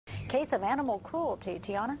case of animal cruelty.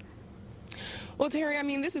 Tiana? Well, Terry, I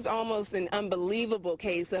mean, this is almost an unbelievable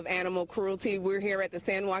case of animal cruelty. We're here at the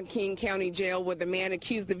San Joaquin County Jail where the man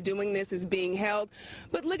accused of doing this is being held.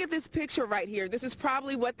 But look at this picture right here. This is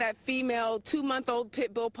probably what that female 2-month-old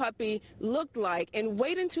pit bull puppy looked like. And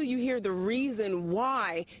wait until you hear the reason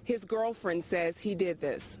why his girlfriend says he did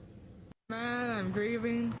this. Man, I'm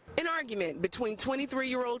grieving. An argument between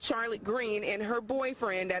 23-year-old Charlotte Green and her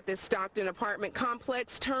boyfriend at this Stockton apartment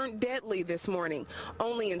complex turned deadly this morning.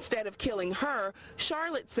 Only instead of killing her,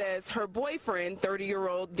 Charlotte says her boyfriend,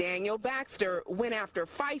 30-year-old Daniel Baxter, went after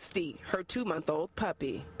Feisty, her 2-month-old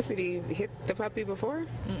puppy. Did he hit the puppy before?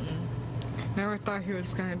 Never thought he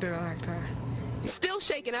was going to do it like that. Still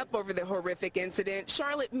shaken up over the horrific incident,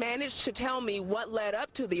 Charlotte managed to tell me what led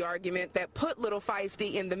up to the argument that put little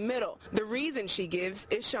Feisty in the middle. The reason she gives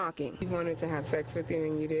is shocking. He wanted to have sex with you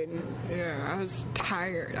and you didn't? Yeah, I was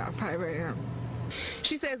tired at 5 a.m.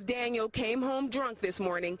 She says Daniel came home drunk this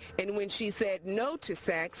morning, and when she said no to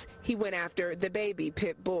sex, he went after the baby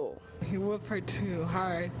pit bull. He whooped her too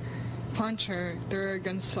hard, punched her, threw her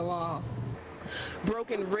against the wall.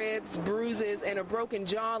 Broken ribs, bruises, and a broken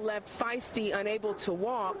jaw left Feisty unable to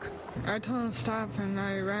walk. I told him to stop, and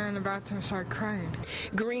I ran in the bathroom and started crying.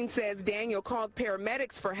 Green says Daniel called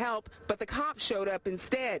paramedics for help, but the cops showed up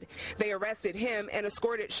instead. They arrested him and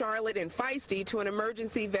escorted Charlotte and Feisty to an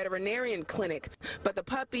emergency veterinarian clinic. But the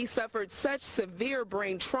puppy suffered such severe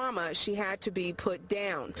brain trauma she had to be put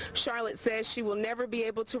down. Charlotte says she will never be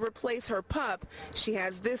able to replace her pup. She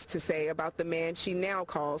has this to say about the man she now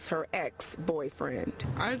calls her ex-boyfriend.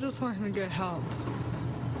 I just want him to get help.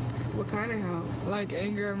 What kind of help? Like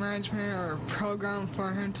anger management or a program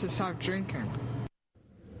for him to stop drinking.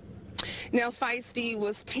 Now, Feisty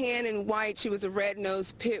was tan and white. She was a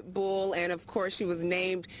red-nosed pit bull, and of course she was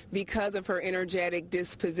named because of her energetic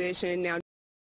disposition. Now,